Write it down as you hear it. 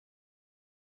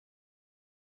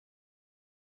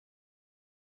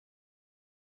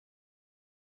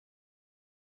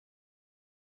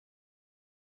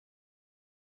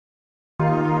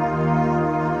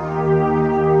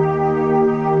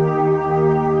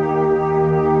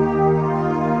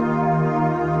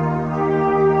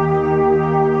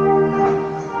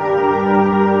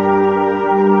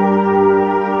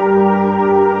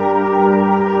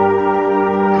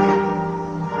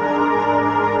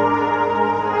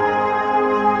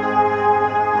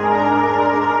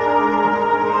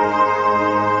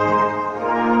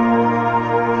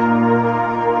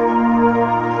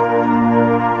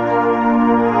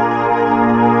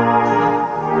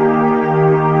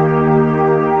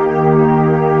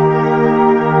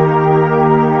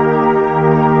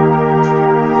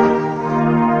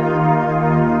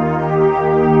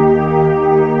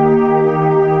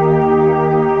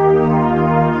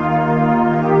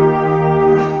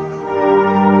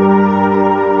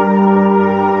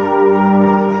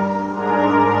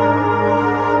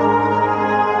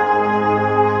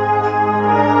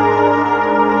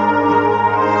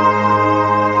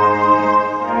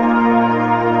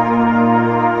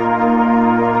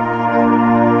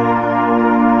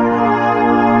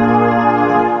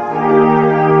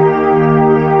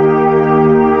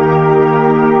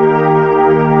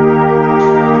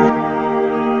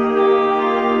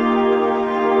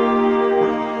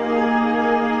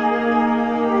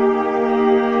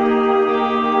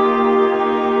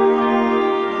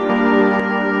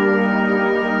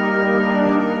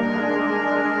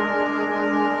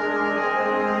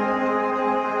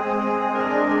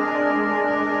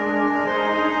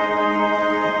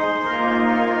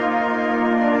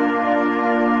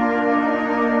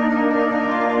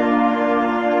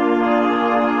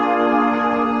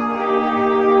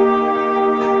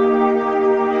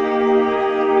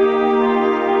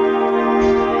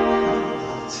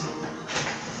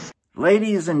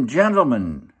Ladies and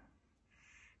gentlemen,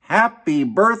 happy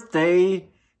birthday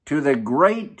to the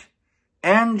great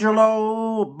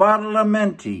Angelo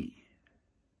Badalamenti.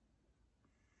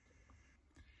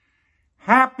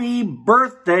 Happy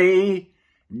birthday,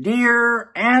 dear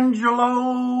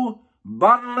Angelo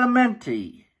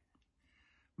Badalamenti,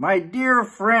 my dear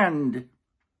friend,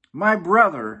 my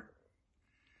brother.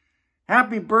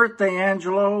 Happy birthday,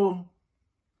 Angelo.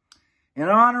 In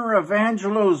honor of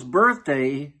Angelo's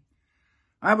birthday,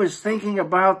 I was thinking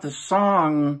about the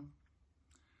song,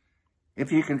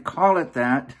 if you can call it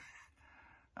that,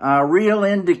 Real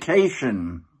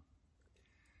Indication.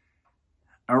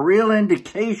 A Real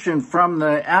Indication from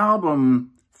the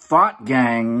album Thought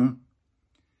Gang,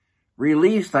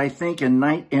 released, I think, in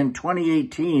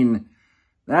 2018.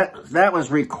 That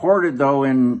was recorded, though,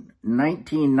 in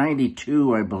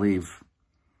 1992, I believe.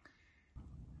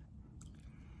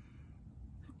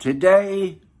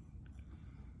 Today,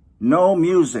 no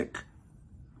music.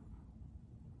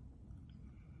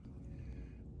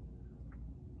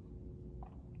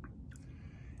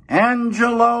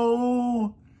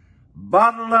 Angelo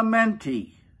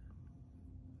Badalamenti.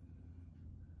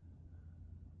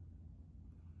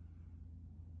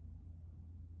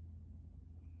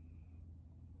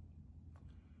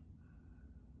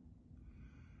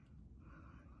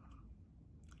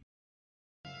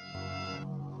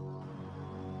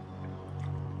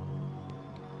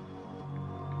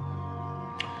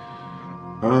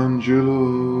 Angelo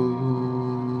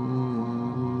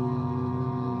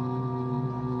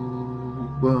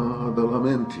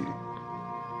Badalamenti.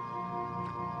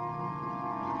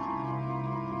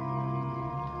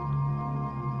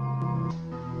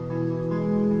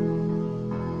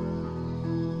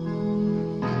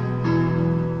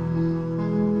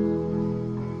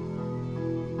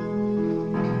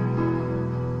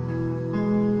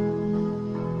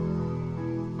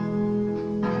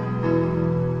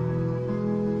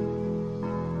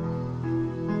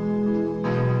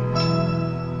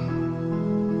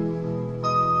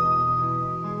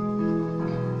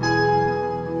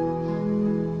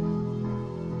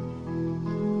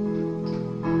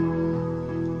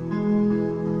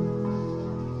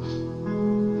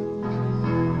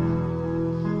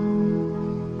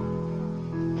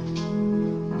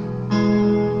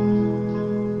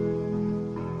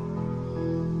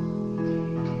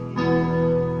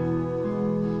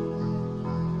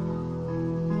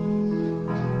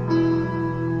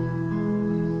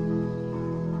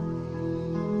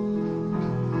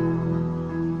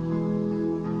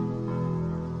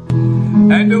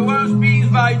 And the world speaks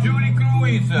by Julie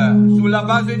Cruise, sulla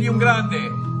base di un grande.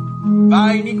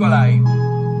 Vai Nikolaj.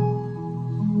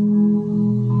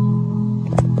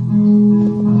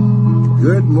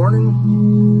 Good morning.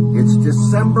 It's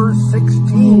December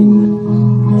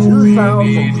 16,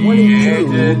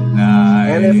 2022.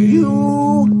 And if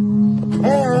you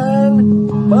can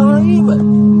believe it,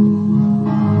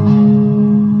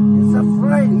 it's a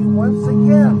Friday once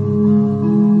again.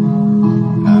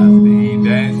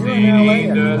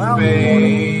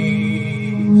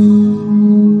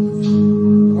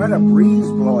 Quite a breeze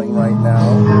blowing right now.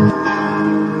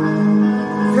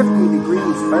 50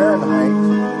 degrees Fahrenheit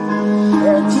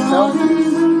and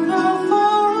Celsius.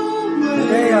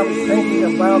 Today I was thinking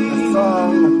about the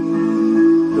song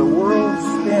The World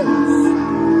Spins.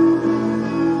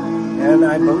 And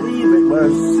I believe it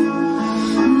was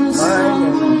mine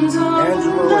and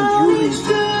Angelo and Julie's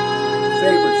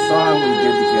favorite song we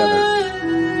did together.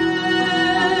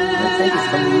 I think it's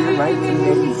from the year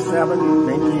 1987,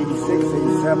 maybe 86,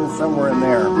 87, somewhere in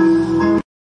there.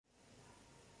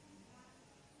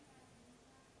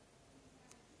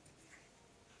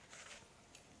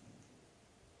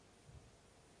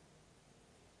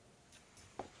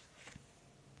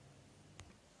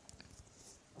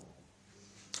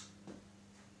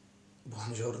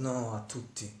 Buongiorno a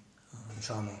tutti,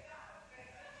 diciamo.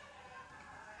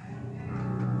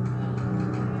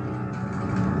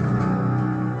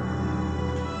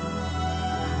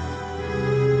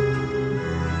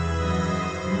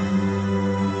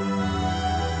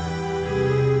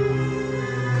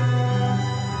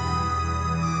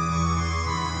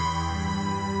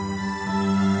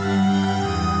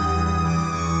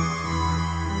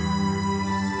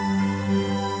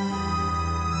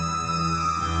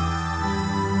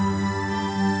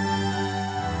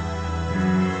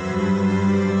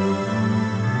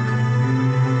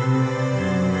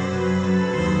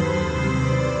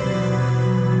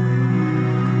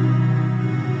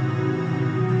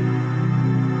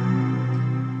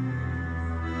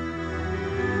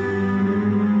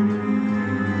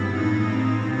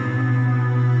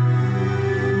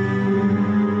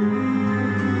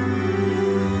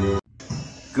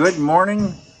 Good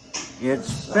morning.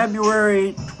 It's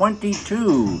February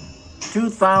 22,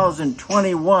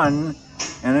 2021,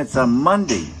 and it's a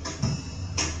Monday.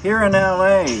 Here in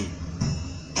LA,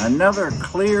 another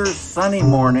clear, sunny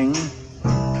morning,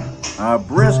 a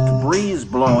brisk breeze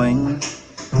blowing,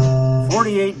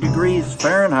 48 degrees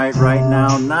Fahrenheit right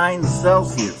now, 9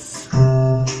 Celsius.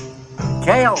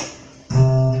 Kale,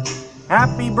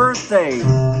 happy birthday.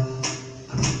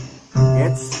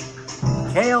 It's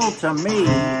Kale to me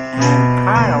and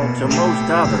Kyle to most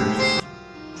others.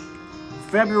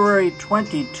 February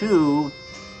 22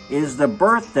 is the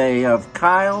birthday of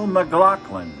Kyle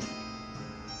MacLachlan,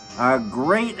 a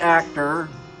great actor,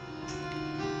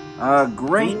 a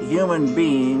great human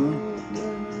being,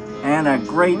 and a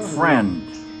great friend.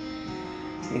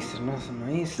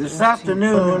 This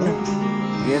afternoon,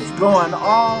 it's going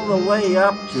all the way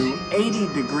up to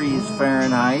 80 degrees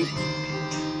Fahrenheit,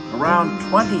 around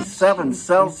 27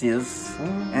 Celsius,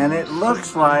 and it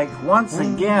looks like, once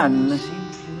again,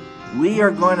 we are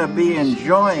going to be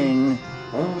enjoying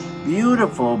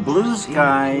beautiful blue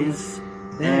skies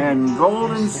and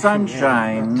golden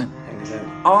sunshine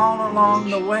all along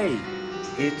the way.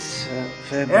 It's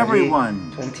Everyone,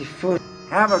 24.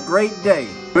 have a great day.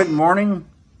 Good morning.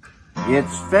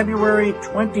 It's February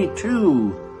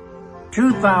 22,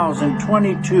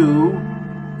 2022,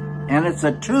 and it's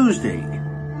a Tuesday.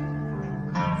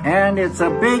 And it's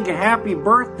a big happy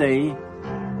birthday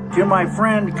to my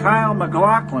friend Kyle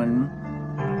MacLachlan,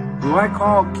 who I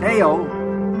call Kale.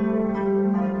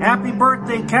 Happy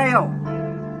birthday, Kale!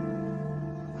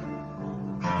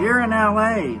 Here in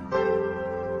LA,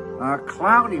 a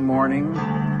cloudy morning,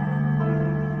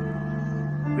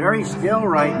 very still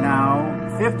right now,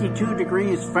 52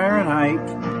 degrees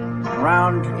Fahrenheit,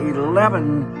 around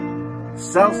 11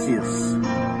 Celsius.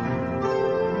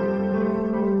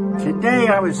 Today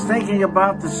I was thinking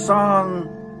about the song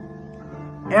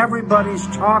Everybody's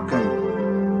Talking,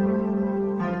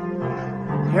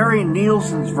 Harry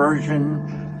Nilsson's version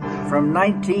from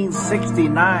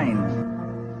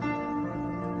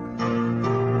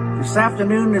 1969. This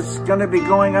afternoon it's going to be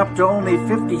going up to only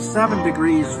 57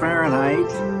 degrees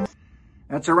Fahrenheit.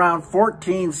 That's around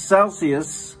 14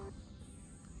 Celsius.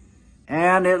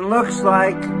 And it looks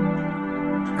like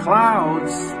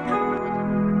clouds,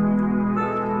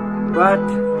 but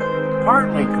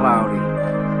partly cloudy.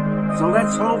 So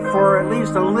let's hope for at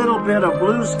least a little bit of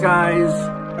blue skies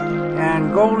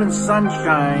and golden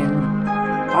sunshine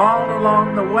all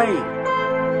along the way.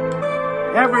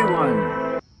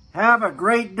 Everyone, have a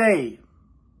great day.